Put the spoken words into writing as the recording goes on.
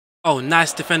Oh,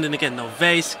 nice defending again.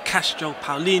 Noves, Castro,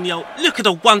 Paulinho. Look at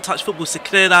the one-touch football.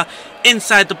 Secreta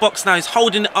inside the box now. He's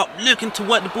holding it up, looking to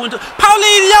work the ball into.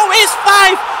 Paulinho is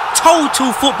 5.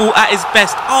 Total football at its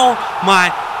best. Oh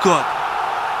my God.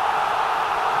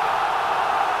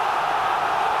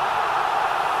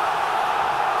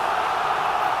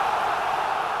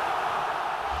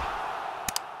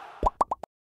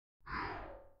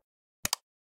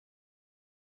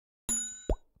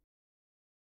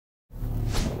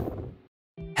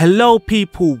 Hello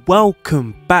people,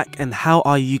 welcome back, and how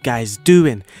are you guys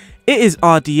doing? It is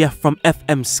RDF from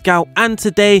FMSCOUT, and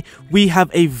today we have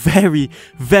a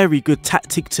very good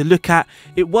tactic to look at.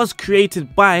 It was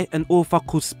created by an author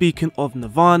called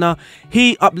SpeakingOfNirvana.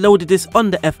 He uploaded this on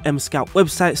the FMSCOUT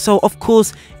website, so of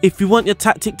course if you want your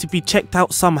tactic to be checked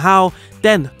out somehow,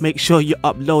 then make sure you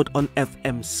upload on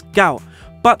FMSCOUT.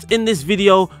 But in this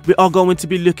video we are going to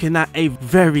be looking at a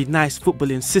very nice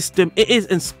footballing system. It is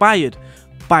inspired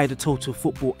by the Total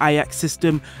Football Ajax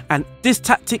system, and this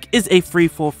tactic is a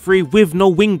 3-4-3 with no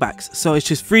wing backs, so it's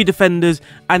just 3 defenders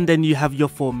and then you have your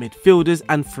 4 midfielders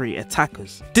and 3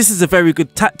 attackers. This is a very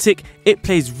good tactic. It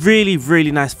plays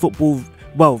really nice football,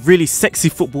 well, really sexy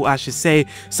football I should say.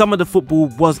 Some of the football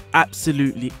was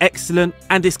absolutely excellent,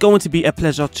 and it's going to be a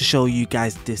pleasure to show you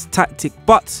guys this tactic.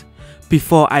 But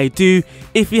before I do,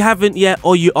 if you haven't yet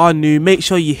or you are new, make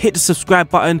sure you hit the subscribe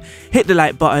button, hit the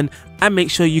like button, and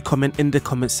make sure you comment in the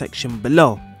comment section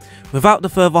below. Without the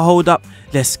further hold up,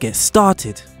 let's get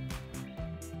started.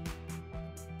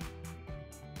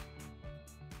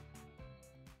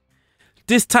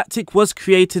 This tactic was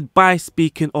created by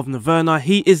SpeakingOfNirvana.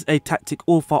 He is a tactic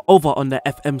author over on the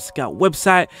FMSCOUT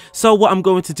website. So what I'm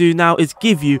going to do now is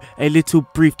give you a little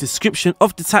brief description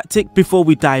of the tactic before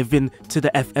we dive into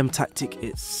the FM tactic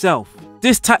itself.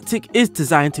 This tactic is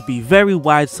designed to be very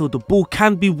wide so the ball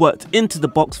can be worked into the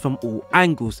box from all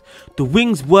angles. The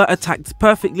wings were attacked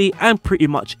perfectly and pretty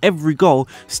much every goal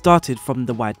started from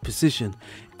the wide position.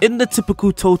 In the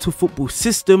typical Total Football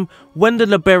system, when the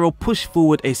libero pushed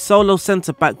forward, a solo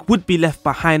centre back would be left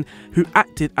behind who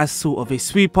acted as sort of a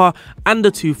sweeper, and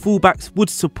the 2 fullbacks would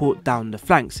support down the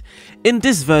flanks. In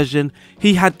this version,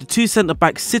 he had the 2 centre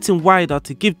backs sitting wider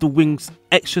to give the wings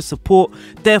extra support,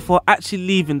 therefore actually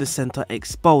leaving the centre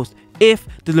exposed if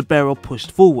the libero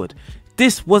pushed forward.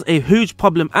 This was a huge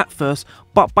problem at first,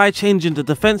 but by changing the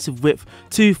defensive width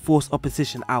to force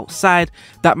opposition outside,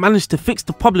 that managed to fix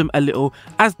the problem a little,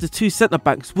 as the 2 centre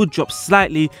backs would drop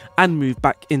slightly and move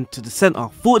back into the centre.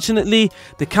 Fortunately,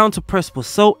 the counter press was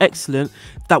so excellent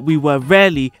that we were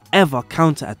rarely ever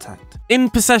counter attacked. In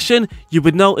possession, you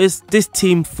would notice this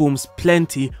team forms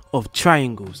plenty of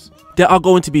triangles. There are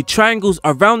going to be triangles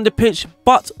around the pitch,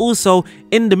 but also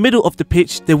in the middle of the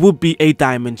pitch there would be a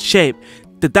diamond shape.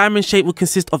 The diamond shape will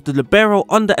consist of the libero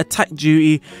under attack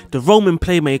duty, the roaming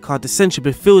playmaker, the central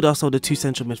midfielder, so the 2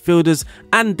 central midfielders,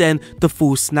 and then the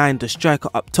false 9, the striker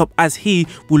up top, as he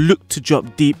will look to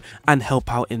drop deep and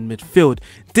help out in midfield.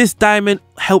 This diamond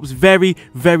helps very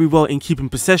well in keeping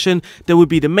possession. There will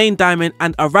be the main diamond,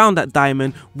 and around that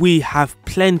diamond we have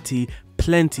plenty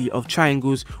of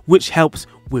triangles, which helps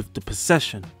with the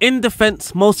possession. In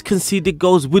defense, most conceded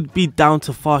goals would be down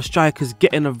to fast strikers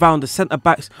getting around the centre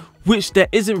backs, which there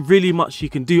isn't really much you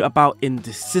can do about in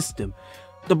this system.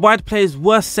 The wide players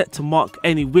were set to mark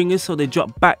any wingers, so they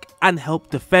drop back and help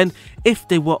defend if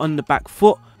they were on the back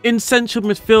foot. In central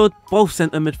midfield, both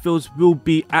centre midfields will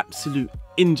be absolute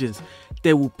engines.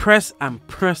 They will press and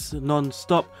press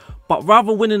non-stop, but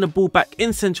rather winning the ball back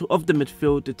in central of the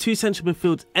midfield, the 2 central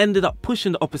midfields ended up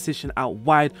pushing the opposition out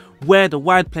wide, where the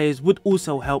wide players would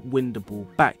also help win the ball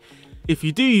back. If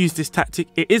you do use this tactic,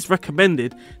 it is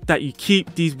recommended that you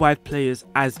keep these wide players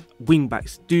as wing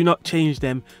backs. Do not change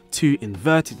them to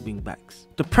inverted wing backs.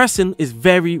 The pressing is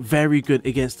very good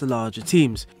against the larger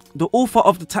teams. The author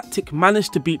of the tactic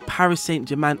managed to beat Paris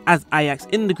Saint-Germain as Ajax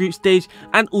in the group stage,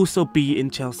 and also beat in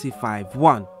Chelsea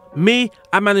 5-1. Me,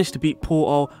 I managed to beat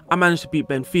Porto, I managed to beat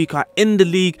Benfica in the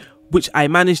league, which I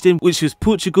managed in, which was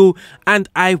Portugal, and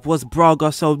I was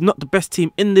Braga, so not the best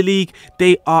team in the league.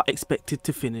 They are expected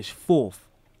to finish 4th.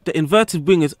 The inverted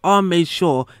wingers are made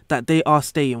sure that they are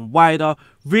staying wider,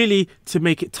 really to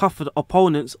make it tough for the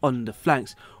opponents on the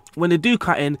flanks. When they do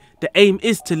cut in, the aim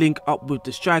is to link up with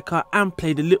the striker and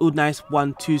play the little nice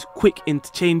 1-2s, quick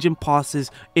interchanging passes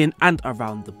in and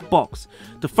around the box.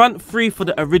 The front 3 for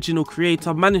the original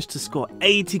creator managed to score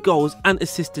 80 goals and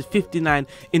assisted 59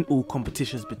 in all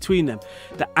competitions between them.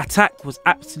 The attack was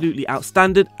absolutely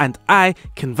outstanding, and I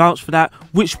can vouch for that,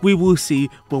 which we will see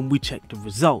when we check the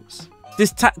results.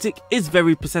 This tactic is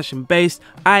very possession based.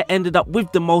 I ended up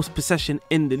with the most possession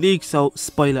in the league, so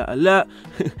spoiler alert.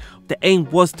 The aim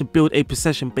was to build a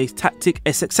possession based tactic,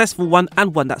 a successful one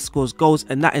and one that scores goals,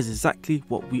 and that is exactly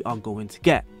what we are going to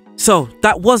get. So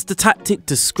that was the tactic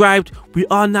described. We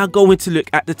are now going to look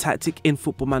at the tactic in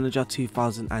Football Manager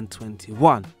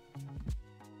 2021.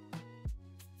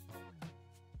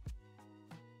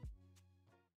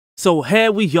 So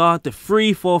here we are, the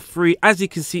 3-4-3. As you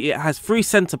can see, it has 3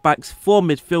 centre backs, 4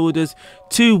 midfielders,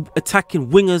 2 attacking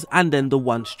wingers, and then the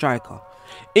 1 striker.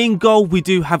 In goal, we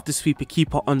do have the sweeper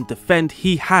keeper on defend.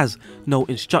 He has no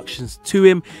instructions to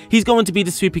him. He's going to be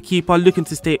the sweeper keeper, looking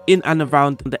to stay in and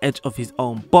around the edge of his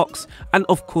own box. And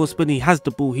of course, when he has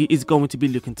the ball, he is going to be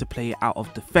looking to play it out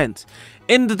of defence.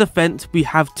 In the defence, we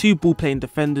have 2 ball-playing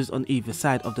defenders on either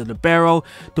side of the libero.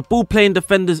 The ball-playing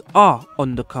defenders are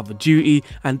on the cover duty,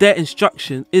 and their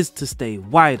instruction is to stay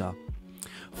wider.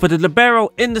 For the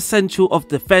libero in the central of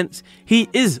defence, he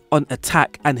is on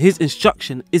attack and his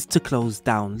instruction is to close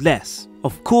down less.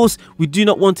 Of course, we do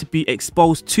not want to be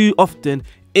exposed too often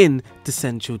in the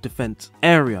central defence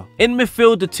area. In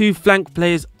midfield, the 2 flank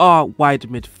players are wide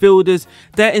midfielders.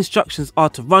 Their instructions are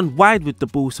to run wide with the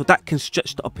ball so that can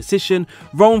stretch the opposition.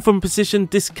 Roam from position,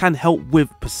 this can help with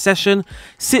possession.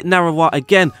 Sit narrower,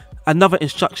 again, another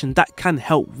instruction that can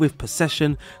help with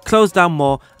possession. Close down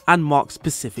more and mark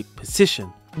specific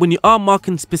position. When you are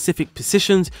marking specific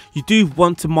positions, you do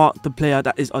want to mark the player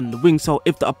that is on the wing. So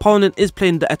if the opponent is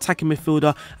playing the attacking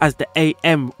midfielder as the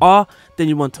AMR, then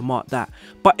you want to mark that.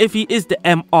 But if he is the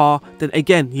MR, then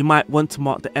again you might want to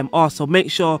mark the MR, so make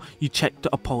sure you check the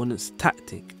opponent's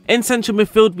tactic. In central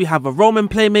midfield, we have a Roman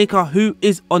playmaker who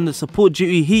is on the support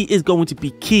duty. He is going to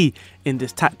be key in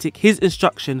this tactic. His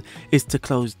instruction is to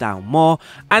close down more.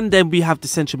 And then we have the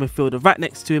central midfielder right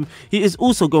next to him. He is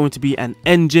also going to be an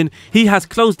engine. He has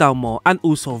closed down more and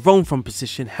also roam from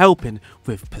position, helping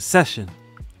with possession.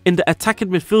 In the attacking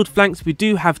midfield flanks, we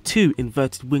do have 2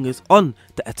 inverted wingers on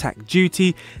the attack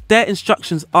duty. Their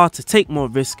instructions are to take more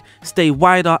risk, stay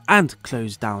wider and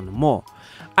close down more.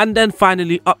 And then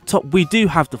finally up top, we do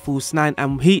have the false 9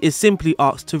 and he is simply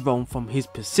asked to roam from his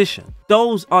position.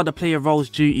 Those are the player roles,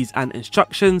 duties and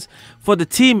instructions. For the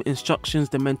team instructions,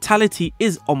 the mentality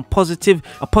is on positive.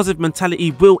 A positive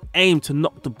mentality will aim to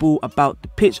knock the ball about the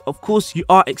pitch. Of course, you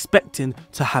are expecting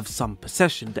to have some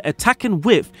possession. The attacking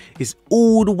width is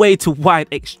all the way to wide,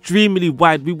 extremely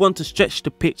wide. We want to stretch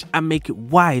the pitch and make it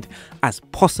wide as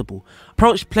possible.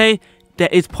 Approach play, there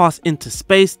is pass into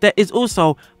space. There is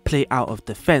also play out of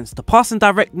defense. The passing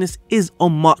directness is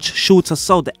on much shorter,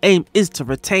 so the aim is to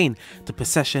retain the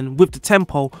possession with the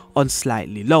tempo on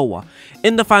slightly lower.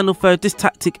 In the final third, this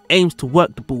tactic aims to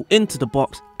work the ball into the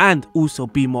box and also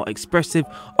be more expressive,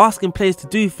 asking players to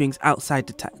do things outside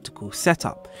the tactical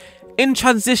setup. In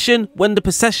transition, when the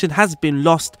possession has been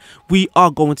lost, we are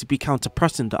going to be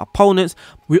counter-pressing the opponents.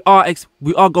 We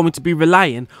are going to be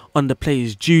relying on the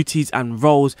players' duties and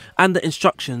roles and the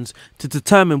instructions to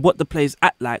determine what the players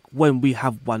act like when we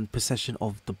have 1 possession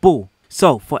of the ball.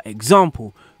 So, for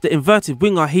example, the inverted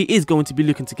winger, he is going to be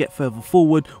looking to get further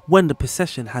forward when the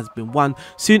possession has been won.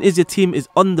 Soon as your team is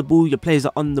on the ball, your players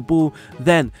are on the ball,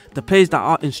 then the players that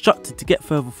are instructed to get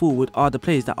further forward are the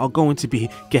players that are going to be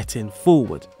getting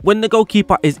forward. When the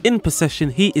goalkeeper is in possession,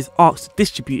 he is asked to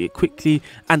distribute it quickly,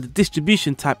 and the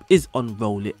distribution type is on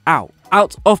roll it out.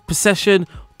 Out of possession,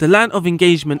 the line of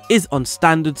engagement is on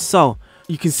standard, so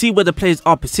you can see where the players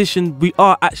are positioned. We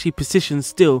are actually positioned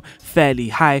still fairly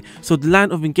high, so the line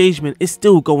of engagement is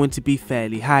still going to be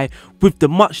fairly high with the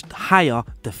much higher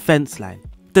defense line.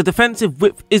 The defensive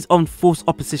width is on force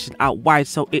opposition out wide,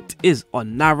 so it is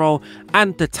on narrow,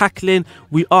 and the tackling,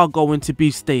 we are going to be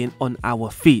staying on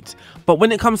our feet. But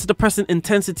when it comes to the pressing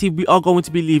intensity, we are going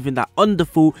to be leaving that on the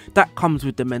full. That comes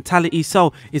with the mentality,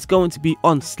 so it's going to be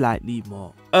on slightly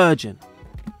more urgent.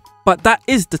 But that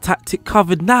is the tactic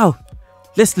covered. Now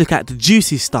let's look at the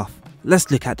juicy stuff. Let's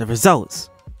look at the results.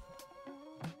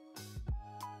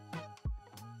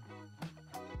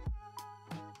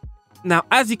 Now,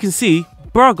 as you can see,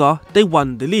 Braga, they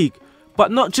won the league.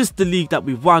 But not just the league that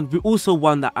we won, we also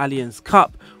won the Alliance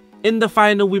Cup. In the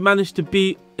final, we managed to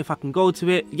beat, if I can go to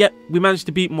it, yep, we managed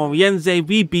to beat Moriense.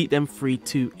 We beat them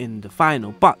 3-2 in the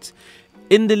final. But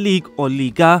in the league, or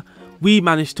Liga, we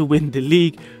managed to win the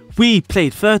league. We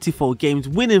played 34 games,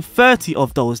 winning 30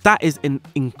 of those. That is an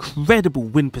incredible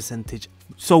win percentage.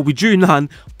 So we drew none,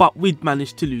 but we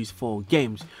managed to lose 4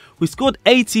 games. We scored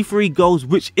 83 goals,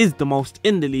 which is the most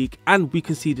in the league, and we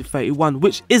conceded 31,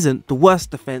 which isn't the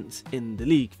worst defence in the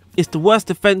league. It's the worst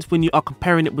defence when you are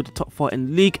comparing it with the top 4 in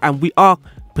the league, and we are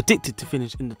predicted to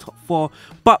finish in the top 4,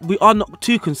 but we are not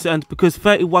too concerned because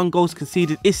 31 goals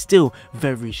conceded is still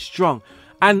very strong,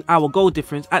 and our goal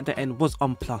difference at the end was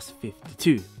on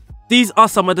 +52. These are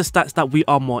some of the stats that we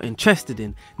are more interested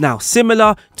in. Now,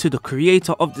 similar to the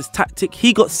creator of this tactic,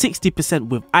 he got 60%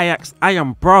 with Ajax, I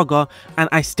am Braga, and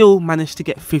I still managed to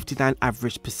get 59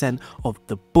 average percent of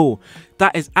the ball.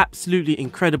 That is absolutely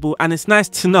incredible, and it's nice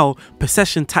to know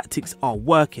possession tactics are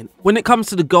working. When it comes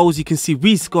to the goals, you can see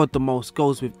we scored the most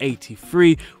goals with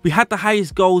 83. We had the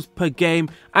highest goals per game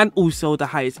and also the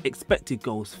highest expected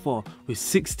goals for with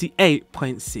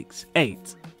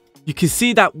 68.68. You can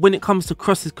see that when it comes to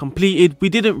crosses completed, we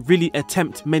didn't really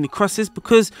attempt many crosses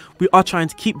because we are trying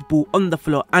to keep the ball on the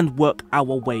floor and work our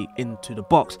way into the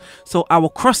box. So our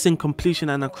crossing completion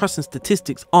and our crossing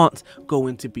statistics aren't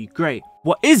going to be great.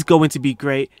 What is going to be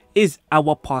great is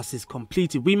our passes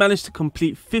completed. We managed to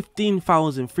complete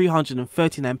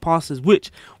 15,339 passes, which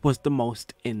was the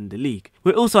most in the league.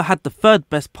 We also had the 3rd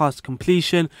best pass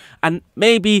completion, and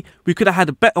maybe we could have had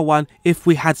a better one if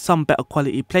we had some better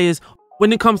quality players.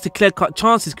 When it comes to clear-cut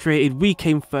chances created, we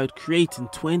came 3rd, creating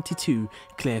 22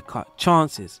 clear-cut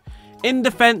chances. In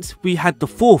defence, we had the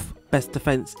 4th best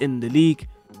defence in the league,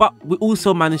 but we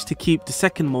also managed to keep the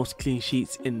 2nd most clean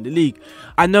sheets in the league.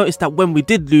 I noticed that when we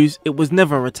did lose, it was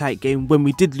never a tight game. When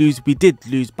we did lose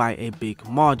by a big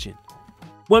margin.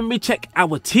 When we check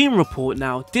our team report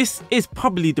now, this is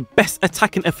probably the best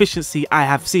attacking efficiency I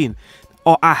have seen,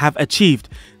 or I have achieved.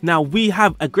 Now, we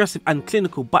have aggressive and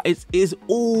clinical, but it is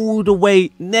all the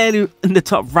way nearly in the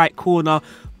top right corner.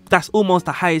 That's almost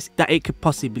the highest that it could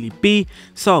possibly be,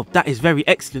 so that is very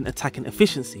excellent attacking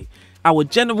efficiency. Our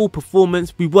general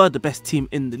performance, we were the best team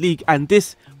in the league, and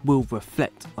this will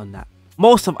reflect on that.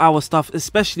 Most of our stuff,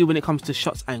 especially when it comes to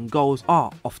shots and goals,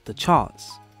 are off the charts.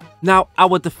 Now,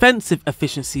 our defensive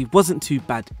efficiency wasn't too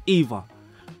bad either.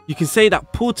 You can say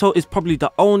that Porto is probably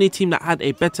the only team that had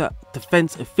a better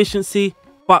defense efficiency,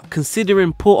 but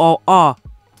considering Porto are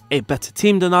a better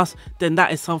team than us, then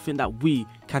that is something that we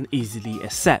can easily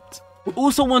accept. We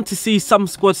also want to see some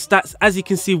squad stats. As you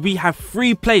can see, we have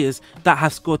 3 players that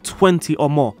have scored 20 or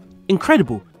more.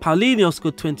 Incredible. Paulinho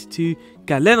scored 22,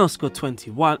 Galeno scored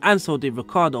 21, and so did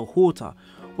Ricardo Horta.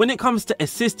 When it comes to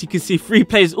assists, you can see 3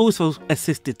 players also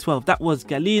assisted 12. That was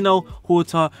Galeno,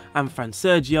 Horta and Fran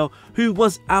Sergio, who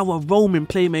was our roaming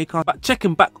playmaker. But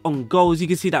checking back on goals, you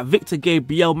can see that Victor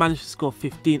Gabriel managed to score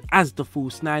 15 as the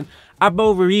false 9.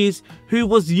 Abel Ruiz, who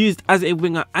was used as a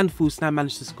winger and false 9,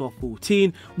 managed to score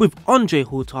 14, with Andre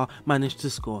Horta managed to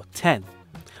score 10.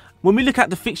 When we look at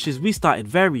the fixtures, we started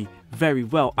very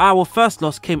well. Our first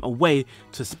loss came away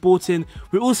to Sporting.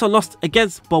 We also lost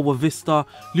against Boa Vista,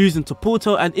 losing to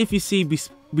Porto, and if you see,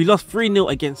 we lost 3-0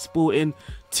 against Sporting,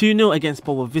 2-0 against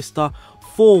Boa Vista,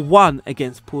 4-1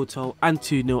 against Porto, and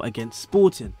 2-0 against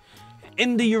Sporting.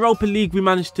 In the Europa League, we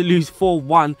managed to lose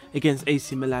 4-1 against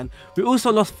AC Milan. We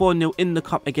also lost 4-0 in the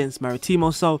Cup against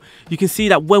Maritimo, so you can see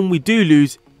that when we do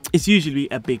lose, it's usually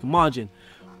a big margin.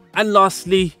 And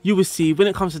lastly, you will see when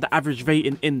it comes to the average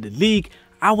rating in the league,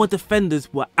 our defenders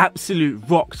were absolute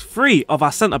rocks. 3 of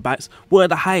our centre-backs were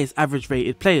the highest average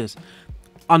rated players.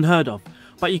 Unheard of.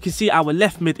 But you can see our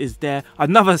left mid is there,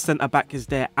 another centre-back is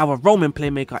there, our roaming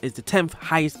playmaker is the 10th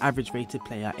highest average rated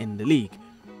player in the league.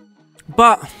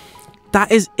 But that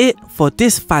is it for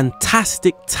this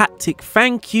fantastic tactic.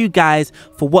 Thank you guys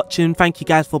for watching. Thank you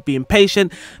guys for being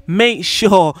patient. Make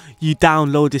sure you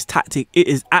download this tactic. It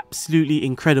is absolutely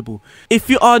incredible. If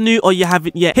you are new or you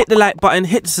haven't yet, hit the like button,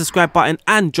 hit the subscribe button,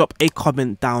 and drop a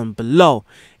comment down below.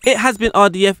 It has been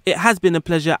RDF. It has been a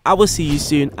pleasure. I will see you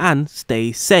soon, and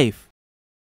stay safe.